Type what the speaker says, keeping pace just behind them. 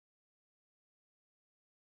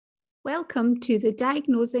Welcome to the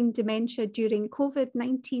Diagnosing Dementia During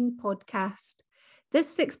COVID-19 podcast. This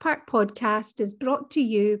six-part podcast is brought to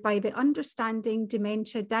you by the Understanding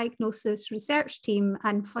Dementia Diagnosis Research Team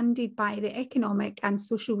and funded by the Economic and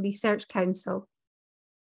Social Research Council.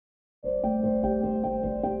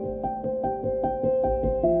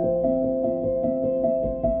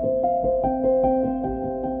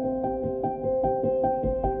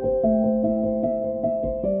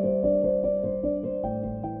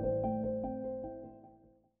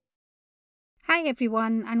 Hi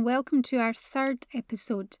everyone, and welcome to our third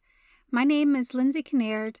episode. My name is Lindsay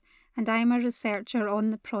Kinnaird and I am a researcher on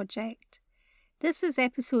the project. This is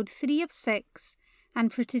episode 3 of 6,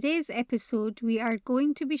 and for today's episode we are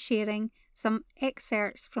going to be sharing some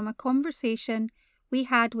excerpts from a conversation we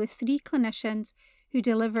had with 3 clinicians who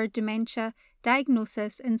delivered dementia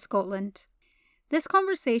diagnosis in Scotland. This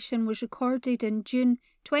conversation was recorded in June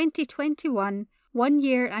 2021, 1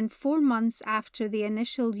 year and 4 months after the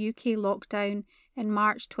initial UK lockdown in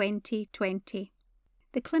March 2020.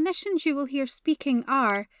 The clinicians you will hear speaking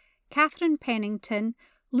are Catherine Pennington,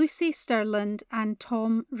 Lucy Stirland and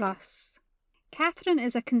Tom Russ. Catherine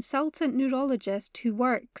is a consultant neurologist who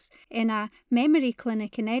works in a memory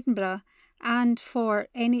clinic in Edinburgh and for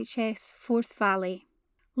NHS Forth Valley.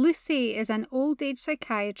 Lucy is an old age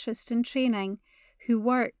psychiatrist in training who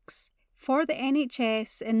works for the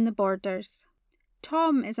NHS in the Borders.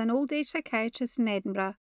 Tom is an old age psychiatrist in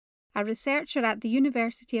Edinburgh, a researcher at the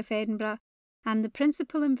University of Edinburgh, and the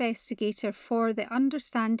principal investigator for the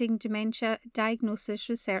Understanding Dementia Diagnosis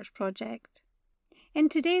Research Project. In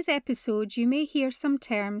today's episode, you may hear some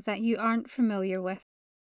terms that you aren't familiar with,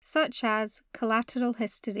 such as collateral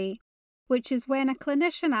history, which is when a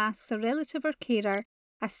clinician asks a relative or carer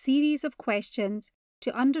a series of questions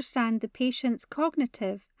to understand the patient's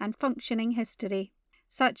cognitive and functioning history,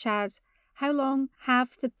 such as how long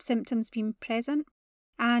have the symptoms been present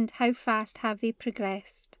and how fast have they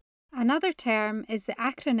progressed. Another term is the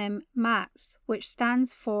acronym MATS, which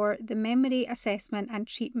stands for the Memory Assessment and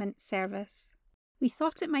Treatment Service. We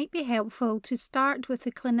thought it might be helpful to start with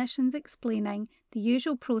the clinicians explaining the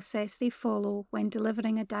usual process they follow when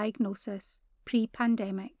delivering a diagnosis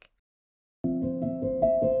pre-pandemic.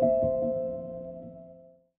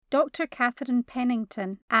 Dr. Catherine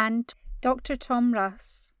Pennington and Dr. Tom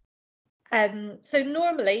Russ. So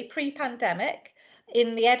normally pre-pandemic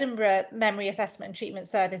in the Edinburgh Memory Assessment and Treatment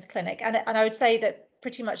Service Clinic, and I would say that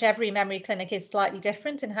pretty much every memory clinic is slightly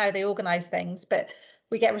different in how they organise things, but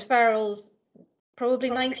we get referrals probably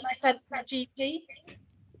 90% from GP,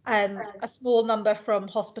 a small number from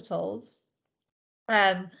hospitals,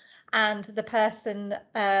 and the person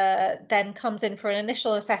then comes in for an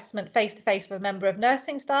initial assessment face-to-face with a member of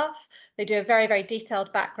nursing staff. They do a very, very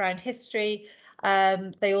detailed background history.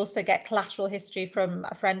 They also get collateral history from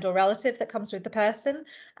a friend or relative that comes with the person,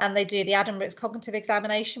 and they do the Addenbrookes cognitive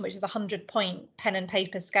examination, which is a 100-point pen and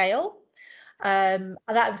paper scale. And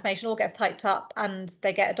that information all gets typed up, and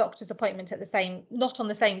they get a doctor's appointment at not on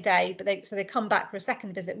the same day, but they come back for a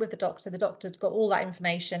second visit with the doctor. The doctor's got all that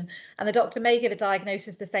information, and the doctor may give a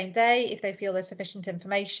diagnosis the same day if they feel there's sufficient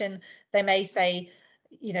information. They may say,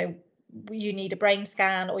 you need a brain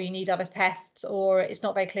scan or you need other tests, or it's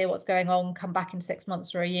not very clear what's going on, come back in 6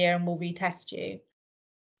 months or a year and we'll retest you.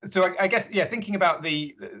 So I guess, thinking about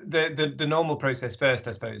the normal process first,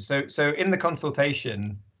 I suppose. So in the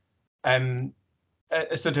consultation, a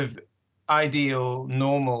sort of ideal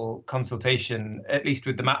normal consultation, at least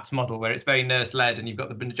with the MATS model, where it's very nurse-led and you've got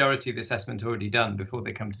the majority of the assessment already done before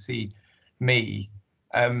they come to see me,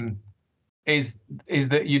 is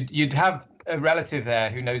that you'd have a relative there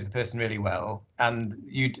who knows the person really well, and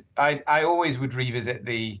I always would revisit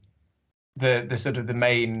the sort of the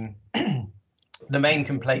main the main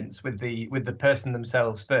complaints with the person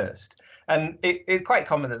themselves first, and it's quite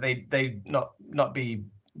common that they not be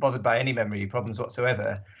bothered by any memory problems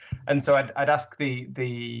whatsoever, and so I'd ask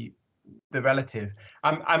the relative.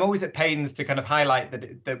 I'm always at pains to kind of highlight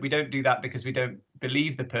that we don't do that because we don't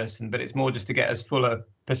believe the person, but it's more just to get as full a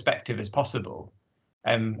perspective as possible.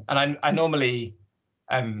 And I normally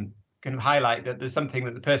kind of highlight that there's something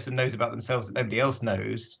that the person knows about themselves that nobody else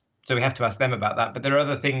knows, so we have to ask them about that. But there are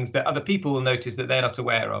other things that other people will notice that they're not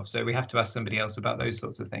aware of, so we have to ask somebody else about those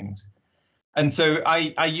sorts of things. And so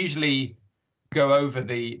I usually go over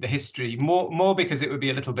the history more because it would be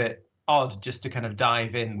a little bit odd just to kind of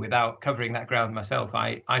dive in without covering that ground myself,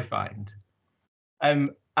 I find.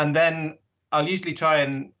 And then I'll usually try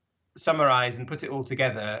and summarize and put it all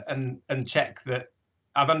together and check that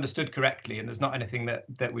I've understood correctly and there's not anything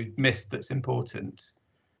that we've missed that's important.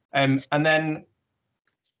 And then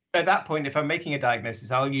at that point, if I'm making a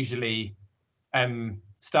diagnosis, I'll usually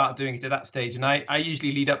start doing it at that stage. And I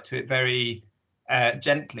usually lead up to it very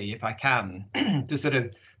gently, if I can, to sort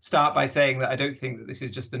of start by saying that I don't think that this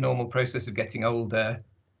is just the normal process of getting older,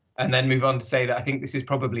 and then move on to say that I think this is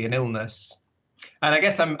probably an illness. And I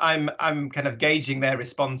guess I'm kind of gauging their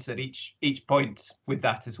response at each point with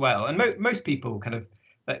that as well. And most people kind of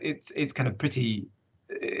it's kind of pretty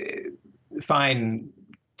fine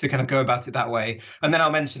to kind of go about it that way. And then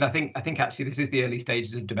I'll mention I think actually this is the early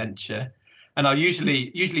stages of dementia, and I'll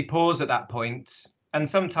usually pause at that point. And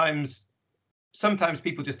sometimes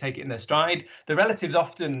people just take it in their stride. The relatives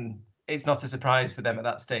often, it's not a surprise for them at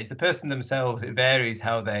that stage. The person themselves, it varies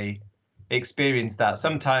how they experience that.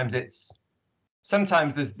 Sometimes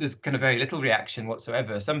there's kind of very little reaction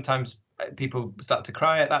whatsoever. Sometimes people start to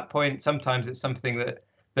cry at that point. Sometimes it's something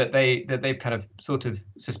that they've kind of sort of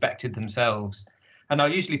suspected themselves. And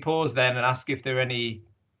I'll usually pause then and ask if there are any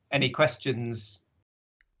questions.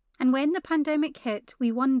 And when the pandemic hit,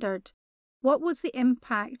 we wondered, what was the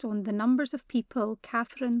impact on the numbers of people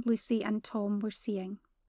Catherine, Lucy and Tom were seeing?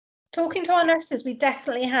 Talking to our nurses, we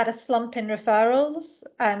definitely had a slump in referrals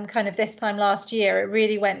kind of this time last year. It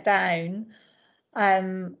really went down.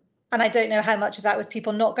 And I don't know how much of that was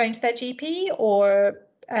people not going to their GP, or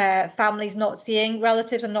families not seeing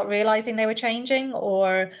relatives and not realising they were changing,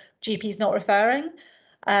 or GPs not referring.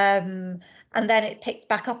 And then it picked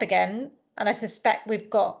back up again. And I suspect we've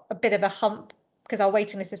got a bit of a hump because our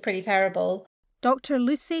waiting list is pretty terrible. Dr.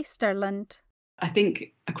 Lucy Stirland. I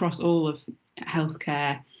think across all of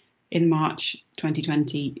healthcare in March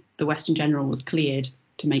 2020, the Western General was cleared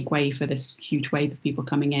to make way for this huge wave of people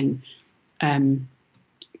coming in.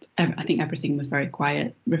 I think everything was very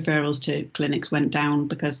quiet. Referrals to clinics went down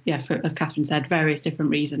because, as Catherine said, various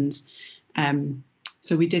different reasons.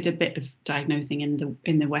 So we did a bit of diagnosing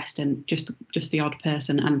in the West, and just the odd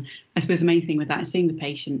person. And I suppose the main thing with that is seeing the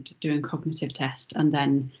patient, doing a cognitive test, and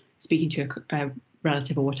then speaking to a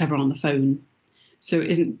relative or whatever on the phone. So it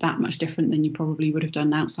isn't that much different than you probably would have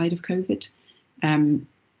done outside of COVID.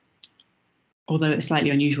 Although it's slightly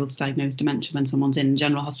unusual to diagnose dementia when someone's in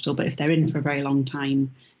general hospital, but if they're in for a very long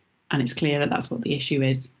time and it's clear that that's what the issue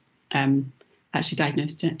is, actually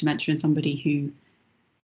diagnosed dementia in somebody who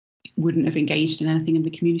wouldn't have engaged in anything in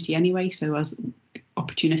the community anyway. So us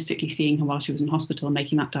opportunistically seeing her while she was in hospital and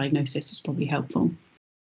making that diagnosis was probably helpful.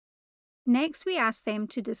 Next, we asked them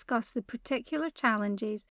to discuss the particular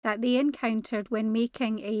challenges that they encountered when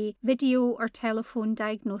making a video or telephone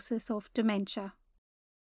diagnosis of dementia.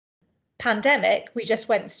 Pandemic, we just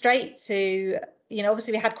went straight to,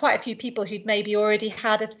 obviously we had quite a few people who'd maybe already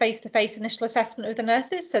had a face-to-face initial assessment with the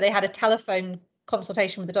nurses. So they had a telephone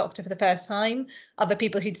consultation with the doctor for the first time. Other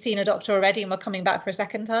people who'd seen a doctor already and were coming back for a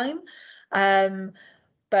second time.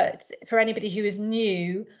 But for anybody who was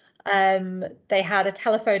new, they had a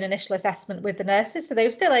telephone initial assessment with the nurses. So they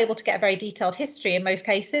were still able to get a very detailed history in most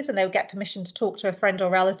cases, and they would get permission to talk to a friend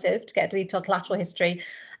or relative to get a detailed collateral history.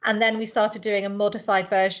 And then we started doing a modified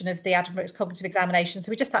version of the Addenbrookes cognitive examination. So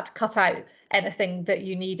we just had to cut out anything that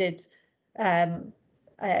you needed,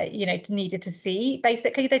 needed to see.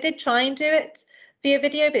 Basically, they did try and do it via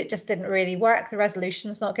video, but it just didn't really work. The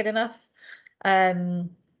resolution's not good enough.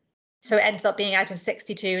 So it ended up being out of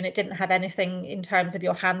 62, and it didn't have anything in terms of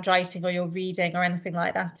your handwriting or your reading or anything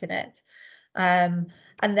like that in it.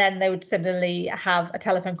 And then they would similarly have a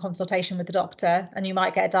telephone consultation with the doctor, and you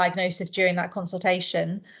might get a diagnosis during that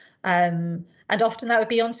consultation. And often that would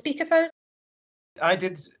be on speakerphone. I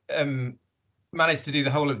did manage to do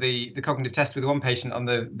the whole of the cognitive test with one patient on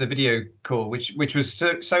the video call, which was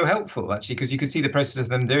so helpful, actually, because you could see the process of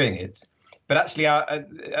them doing it. But actually,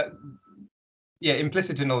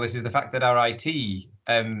 implicit in all this is the fact that our IT in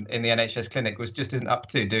the NHS clinic just isn't up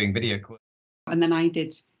to doing video calls. And then I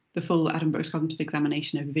did the full Addenbrookes cognitive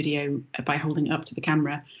examination over video by holding it up to the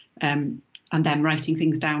camera, and then writing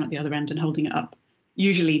things down at the other end and holding it up.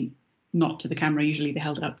 Usually not to the camera, usually they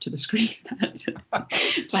held it up to the screen.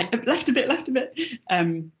 It's like left a bit.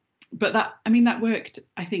 But that worked,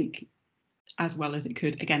 I think, as well as it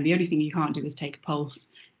could. Again, the only thing you can't do is take a pulse.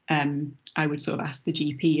 I would sort of ask the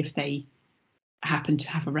GP if they happen to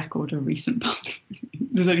have a record of a recent pulse.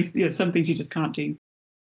 There's only some things you just can't do.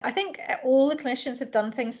 I think all the clinicians have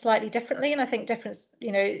done things slightly differently, and I think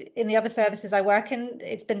in the other services I work in,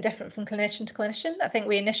 it's been different from clinician to clinician. I think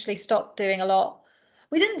we initially stopped doing a lot.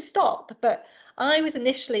 We didn't stop, but I was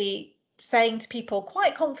initially saying to people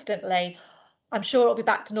quite confidently, I'm sure it'll be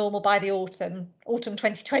back to normal by the autumn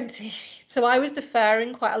 2020. So I was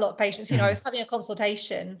deferring quite a lot of patients. I was having a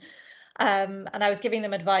consultation, and I was giving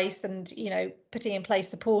them advice and, putting in place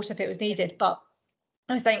support if it was needed. But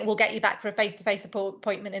I was saying we'll get you back for a face-to-face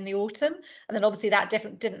appointment in the autumn, and then obviously that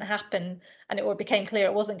didn't happen, and it became clear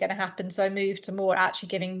it wasn't going to happen. So I moved to more actually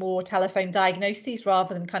giving more telephone diagnoses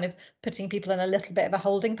rather than kind of putting people in a little bit of a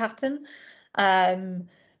holding pattern.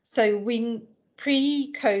 So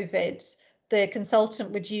pre-COVID, the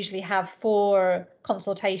consultant would usually have 4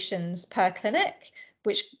 consultations per clinic,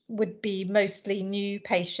 which would be mostly new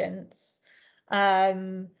patients.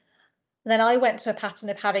 Then I went to a pattern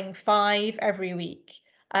of having 5 every week.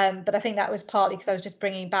 But I think that was partly because I was just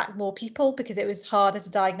bringing back more people because it was harder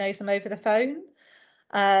to diagnose them over the phone.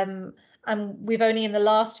 And we've only in the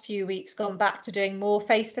last few weeks gone back to doing more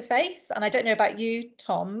face-to-face. And I don't know about you,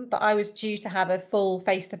 Tom, but I was due to have a full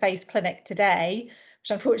face-to-face clinic today,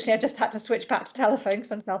 which unfortunately I just had to switch back to telephone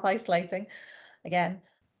because I'm self-isolating again.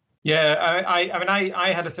 Yeah,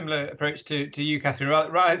 I had a similar approach to you, Catherine.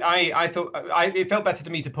 I thought it felt better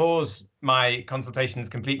to me to pause my consultations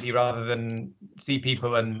completely rather than see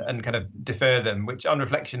people and kind of defer them, which on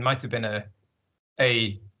reflection might have been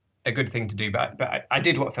a good thing to do, but I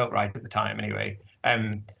did what felt right at the time anyway.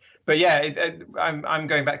 But yeah, I'm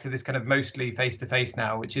going back to this kind of mostly face to face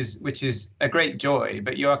now, which is a great joy.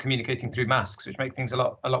 But you are communicating through masks, which make things a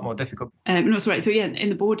lot more difficult. No, that's right. So yeah, in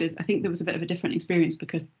the borders, I think there was a bit of a different experience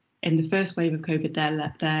because in the first wave of COVID,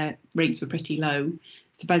 their rates were pretty low.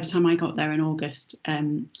 So by the time I got there in August,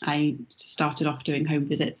 I started off doing home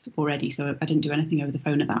visits already. So I didn't do anything over the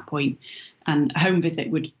phone at that point. And a home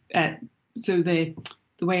visit would so the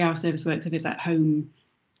way our service works, if it's at home,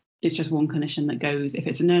 it's just one clinician that goes. If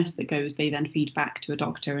it's a nurse that goes, they then feed back to a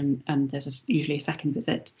doctor, and there's usually a second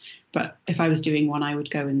visit. But if I was doing one, I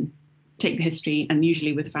would go and take the history, and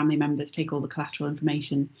usually with family members, take all the collateral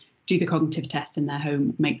information, do the cognitive test in their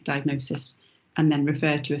home, make the diagnosis, and then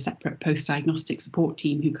refer to a separate post-diagnostic support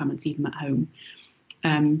team who come and see them at home.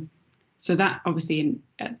 So that obviously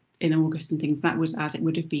in August and things, that was as it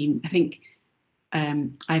would have been. I think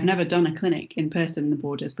I've never done a clinic in person in the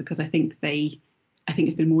borders because I think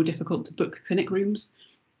it's been more difficult to book clinic rooms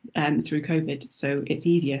through COVID. So it's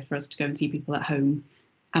easier for us to go and see people at home.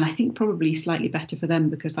 And I think probably slightly better for them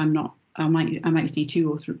because I might see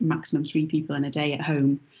 2 or maximum 3 people in a day at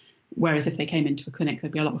home. Whereas if they came into a clinic,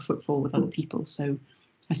 there'd be a lot of footfall with other people. So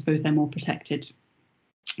I suppose they're more protected.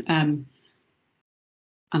 And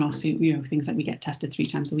also, things like we get tested 3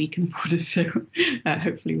 times a week in the borders, so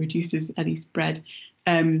hopefully reduces any spread.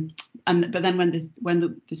 But then when this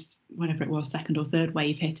whenever it was second or third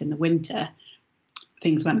wave hit in the winter,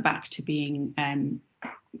 things went back to being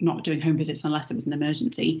not doing home visits unless it was an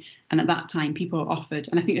emergency. And at that time, people were offered,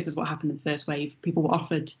 and I think this is what happened in the first wave, people were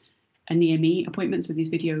offered a near me appointment, so these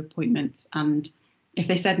video appointments. And if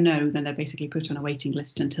they said no, then they're basically put on a waiting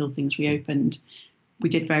list until things reopened. We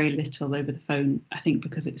did very little over the phone, I think,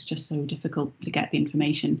 because it was just so difficult to get the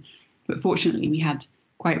information. But fortunately, we had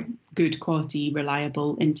quite good quality,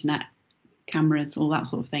 reliable internet cameras, all that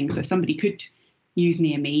sort of thing. So somebody could use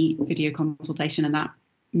near me video consultation, and that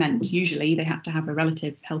meant usually they had to have a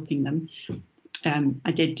relative helping them.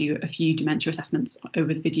 I did do a few dementia assessments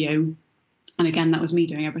over the video. And again, that was me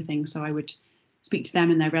doing everything. So I would speak to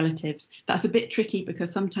them and their relatives. That's a bit tricky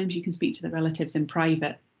because sometimes you can speak to the relatives in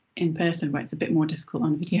private in person, where it's a bit more difficult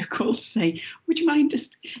on a video call to say, would you mind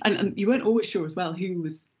just, and you weren't always sure as well who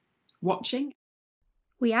was watching.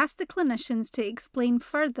 We asked the clinicians to explain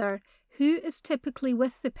further who is typically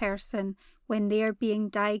with the person when they are being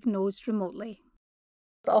diagnosed remotely.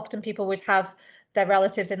 Often people would have their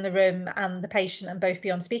relatives in the room and the patient and both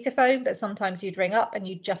be on speakerphone, but sometimes you'd ring up and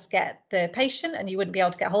you'd just get the patient and you wouldn't be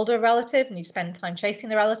able to get hold of a relative, and you spend time chasing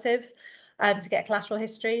the relative to get collateral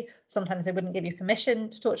history. Sometimes they wouldn't give you permission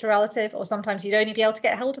to talk to a relative, or sometimes you'd only be able to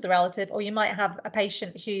get hold of the relative, or you might have a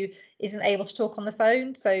patient who isn't able to talk on the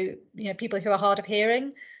phone. So, people who are hard of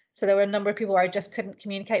hearing. So there were a number of people where I just couldn't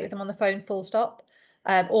communicate with them on the phone, full stop,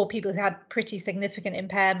 or people who had pretty significant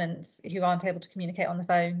impairments who aren't able to communicate on the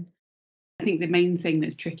phone. I think the main thing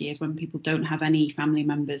that's tricky is when people don't have any family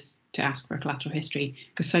members to ask for a collateral history,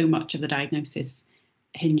 because so much of the diagnosis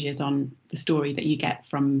hinges on the story that you get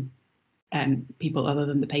from people other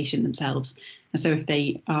than the patient themselves. And so if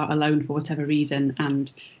they are alone for whatever reason,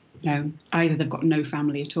 and either they've got no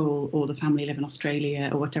family at all, or the family live in Australia,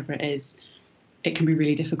 or whatever it is, it can be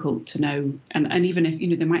really difficult to know. And even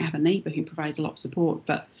if they might have a neighbour who provides a lot of support,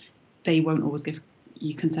 but they won't always give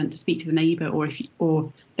you consent to speak to the neighbour,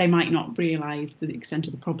 or they might not realise the extent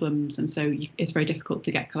of the problems, and so it's very difficult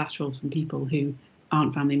to get collaterals from people who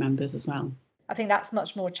aren't family members as well. I think that's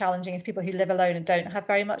much more challenging, is people who live alone and don't have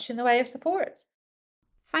very much in the way of support.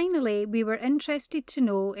 Finally, we were interested to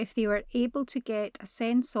know if they were able to get a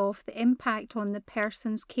sense of the impact on the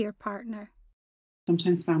person's care partner.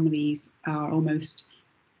 Sometimes families are almost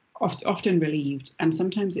often relieved. And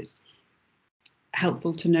sometimes it's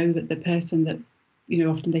helpful to know that the person that,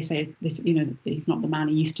 often they say this, he's not the man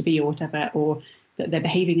he used to be or whatever, or that they're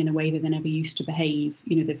behaving in a way that they never used to behave.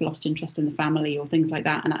 They've lost interest in the family or things like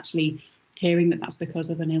that. And actually hearing that that's because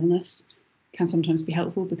of an illness can sometimes be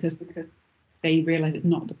helpful, because they realise it's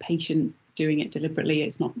not the patient doing it deliberately.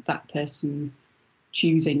 It's not that person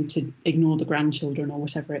choosing to ignore the grandchildren or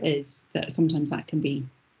whatever it is, that sometimes that can be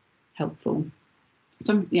helpful.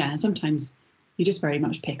 Sometimes you just very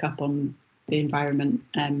much pick up on the environment.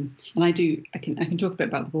 And I can talk a bit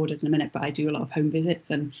about the borders in a minute, but I do a lot of home visits,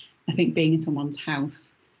 and I think being in someone's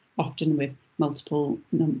house, often with multiple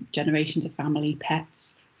generations of family,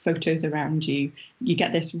 pets, photos around you, you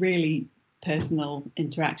get this really personal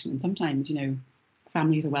interaction. And sometimes,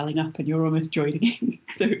 families are welling up and you're almost joining in.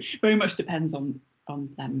 So it very much depends on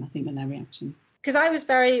them, I think, and their reaction. Because I was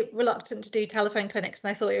very reluctant to do telephone clinics, and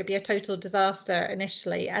I thought it would be a total disaster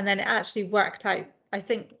initially. And then it actually worked out, I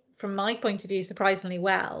think, from my point of view, surprisingly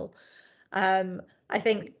well. I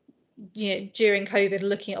think, during COVID,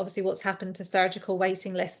 looking at obviously what's happened to surgical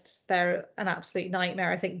waiting lists, they're an absolute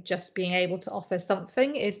nightmare. I think just being able to offer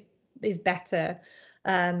something is better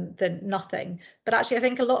than nothing. But actually, I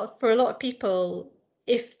think for a lot of people,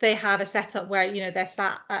 if they have a setup where they're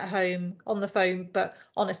sat at home on the phone but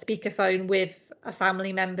on a speakerphone with a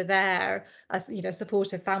family member there, as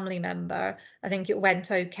supportive family member, I think it went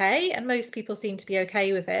okay, and most people seem to be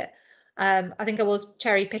okay with it. I think I was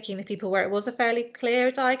cherry picking the people where it was a fairly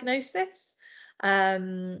clear diagnosis.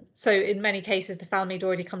 So in many cases the family had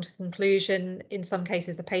already come to a conclusion. In some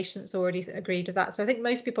cases the patients already agreed with that. So I think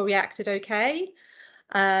most people reacted okay.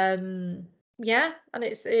 Yeah, and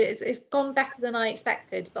it's gone better than I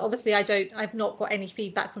expected, but obviously I've not got any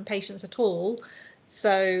feedback from patients at all.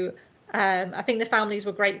 So I think the families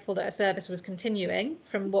were grateful that a service was continuing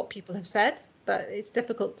from what people have said, but it's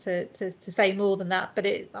difficult to say more than that. But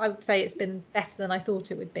I would say it's been better than I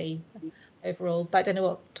thought it would be overall. But I don't know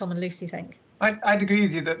what Tom and Lucy think. I'd agree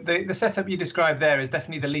with you that the setup you described there is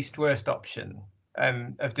definitely the least worst option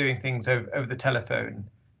of doing things over the telephone.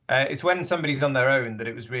 It's when somebody's on their own that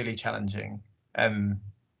it was really challenging,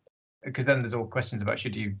 because then there's all questions about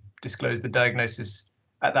should you disclose the diagnosis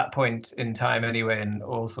at that point in time anyway, and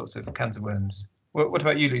all sorts of cancer worms. What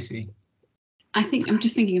about you, Lucy? I think I'm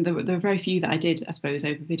just thinking there were very few that I did, I suppose,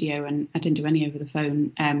 over video, and I didn't do any over the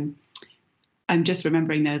phone. I'm just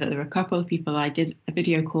remembering though that there were a couple of people I did a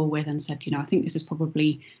video call with and said, I think this is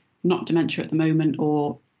probably not dementia at the moment,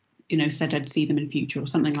 or said I'd see them in future or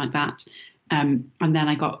something like that. And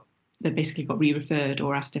then they basically got re-referred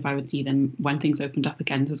or asked if I would see them when things opened up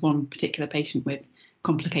again. There's one particular patient with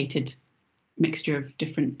complicated mixture of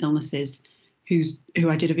different illnesses who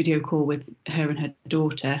I did a video call with her and her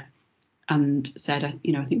daughter, and said,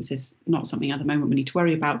 I think this is not something at the moment we need to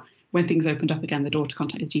worry about. When things opened up again, the daughter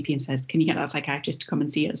contacted the GP and says, can you get that psychiatrist to come and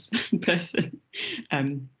see us in person?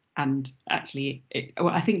 And actually,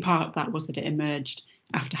 I think part of that was that it emerged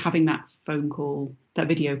after having that phone call, that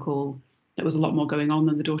video call, there was a lot more going on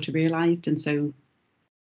than the daughter realised. And so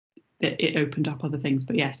it opened up other things.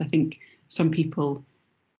 But yes, I think some people,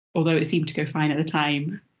 although it seemed to go fine at the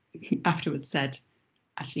time, afterwards said,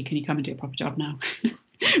 actually, can you come and do a proper job now?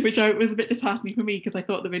 Which was a bit disheartening for me, because I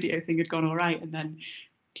thought the video thing had gone all right. And then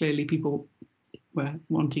clearly people were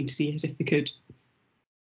wanting to see it if they could.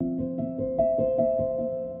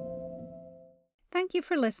 Thank you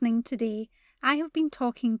for listening today. I have been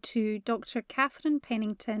talking to Dr. Catherine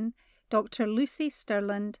Pennington, Dr. Lucy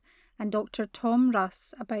Stirland and Dr. Tom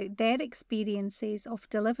Russ about their experiences of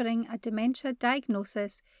delivering a dementia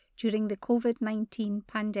diagnosis during the COVID-19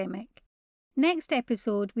 pandemic. Next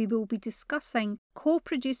episode, we will be discussing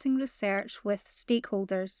co-producing research with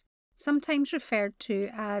stakeholders, sometimes referred to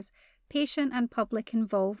as patient and public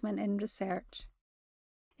involvement in research.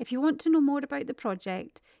 If you want to know more about the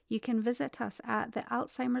project, you can visit us at the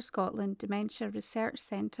Alzheimer's Scotland Dementia Research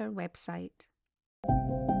Centre website.